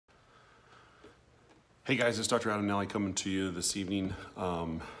Hey guys, it's Dr. Nally coming to you this evening.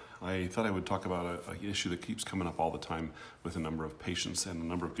 I thought I would talk about an issue that keeps coming up all the time with a number of patients and a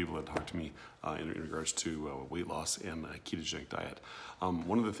number of people that talk to me in regards to weight loss and a ketogenic diet.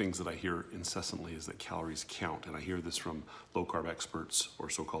 One of the things that I hear incessantly is that calories count, and I hear this from low-carb experts or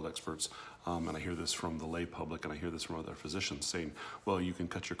so-called experts, and I hear this from the lay public, and I hear this from other physicians saying, well, you can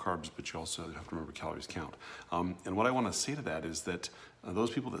cut your carbs, but you also have to remember calories count. And what I want to say to that is that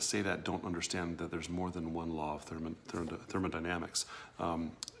those people that say that don't understand that there's more than one law of thermodynamics.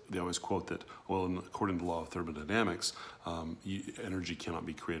 They always quote that, well, according to the law of thermodynamics, energy cannot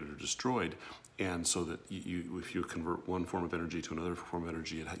be created or destroyed, and so that if you convert one form of energy to another form of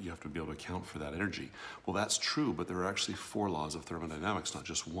energy, you have to be able to account for that energy. Well, that's true, but there are actually 4 laws of thermodynamics, not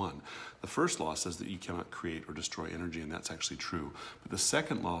just one. The first law says that you cannot create or destroy energy, and that's actually true. But the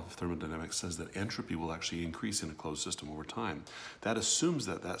second law of thermodynamics says that entropy will actually increase in a closed system over time. That assumes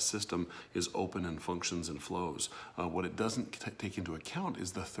that that system is open and functions and flows. What it doesn't take into account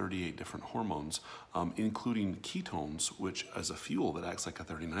is the 38 different hormones, including ketones, which as a fuel that acts like a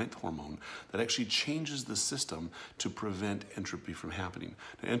 39th hormone, that actually changes the system to prevent entropy from happening.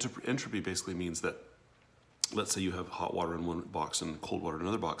 Now, entropy basically means that, let's say you have hot water in one box and cold water in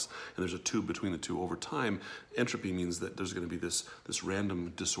another box, and there's a tube between the two. Over time, entropy means that there's going to be this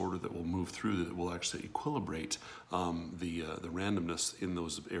random disorder that will move through that will actually equilibrate the randomness in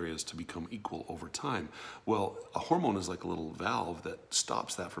those areas to become equal over time. Well, a hormone is like a little valve that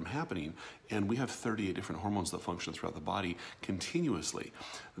stops that from happening, and we have 38 different hormones that function throughout the body continuously.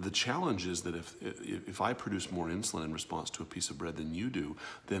 The challenge is that if I produce more insulin in response to a piece of bread than you do,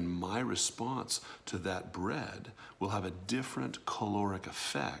 then my response to that bread will have a different caloric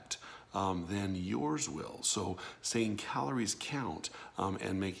effect than yours will. So saying calories count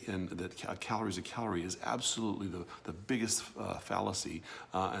and that a calorie is a calorie is absolutely the biggest fallacy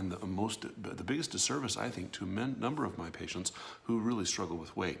and the biggest disservice, I think, to a number of my patients who really struggle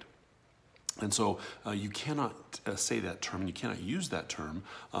with weight. And so you cannot say that term, and you cannot use that term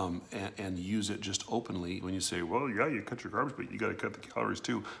and use it just openly when you say, well, yeah, you cut your carbs, but you got to cut the calories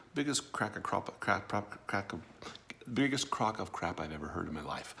too. Biggest crock of crap I've ever heard in my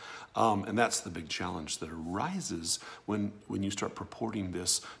life. And that's the big challenge that arises when you start purporting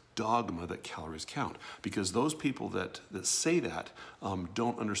this dogma that calories count, because those people that say that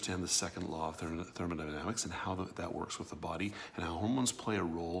don't understand the second law of thermodynamics and how that works with the body and how hormones play a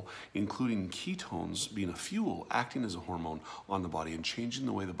role, including ketones being a fuel, acting as a hormone on the body and changing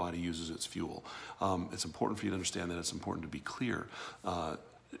the way the body uses its fuel. It's important for you to understand that. It's important to be clear. A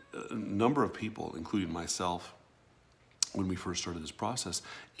number of people, including myself, when we first started this process,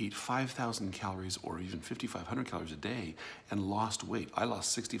 ate 5,000 calories or even 5,500 calories a day and lost weight. I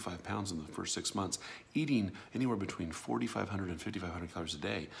lost 65 pounds in the first 6 months, eating anywhere between 4,500 and 5,500 calories a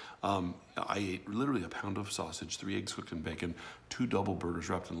day. I ate literally a pound of sausage, 3 eggs cooked in bacon, 2 double burgers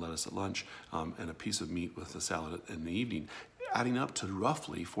wrapped in lettuce at lunch, and a piece of meat with a salad in the evening, adding up to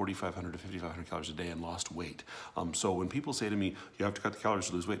roughly 4,500 to 5,500 calories a day, and lost weight. So when people say to me, you have to cut the calories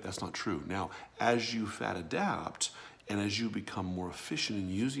to lose weight, that's not true. Now, as you fat adapt, and as you become more efficient in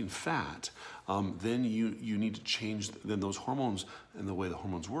using fat, then you need to change, then those hormones and the way the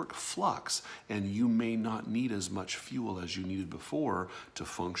hormones work flux, and you may not need as much fuel as you needed before to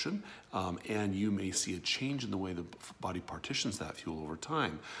function, and you may see a change in the way the body partitions that fuel over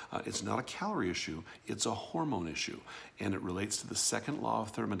time. It's not a calorie issue, it's a hormone issue, and it relates to the second law of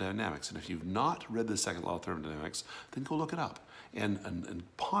thermodynamics. And if you've not read the second law of thermodynamics, then go look it up and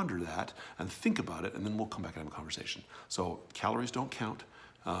ponder that and think about it, and then we'll come back and have a conversation. So calories don't count.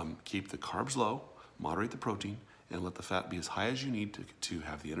 Keep the carbs low, moderate the protein, and let the fat be as high as you need to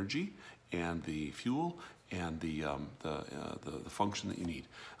have the energy and the fuel and the function that you need.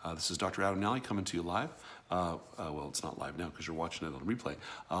 This is Dr. Nally coming to you live. Well, it's not live now because you're watching it on replay.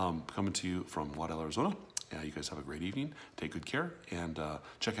 Coming to you from Waddell, Arizona. You guys have a great evening. Take good care, and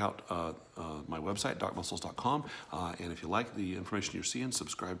check out my website, docmuscles.com. And if you like the information you're seeing,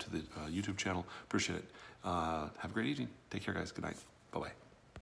 subscribe to the YouTube channel. Appreciate it. Have a great evening. Take care, guys. Good night. Bye-bye.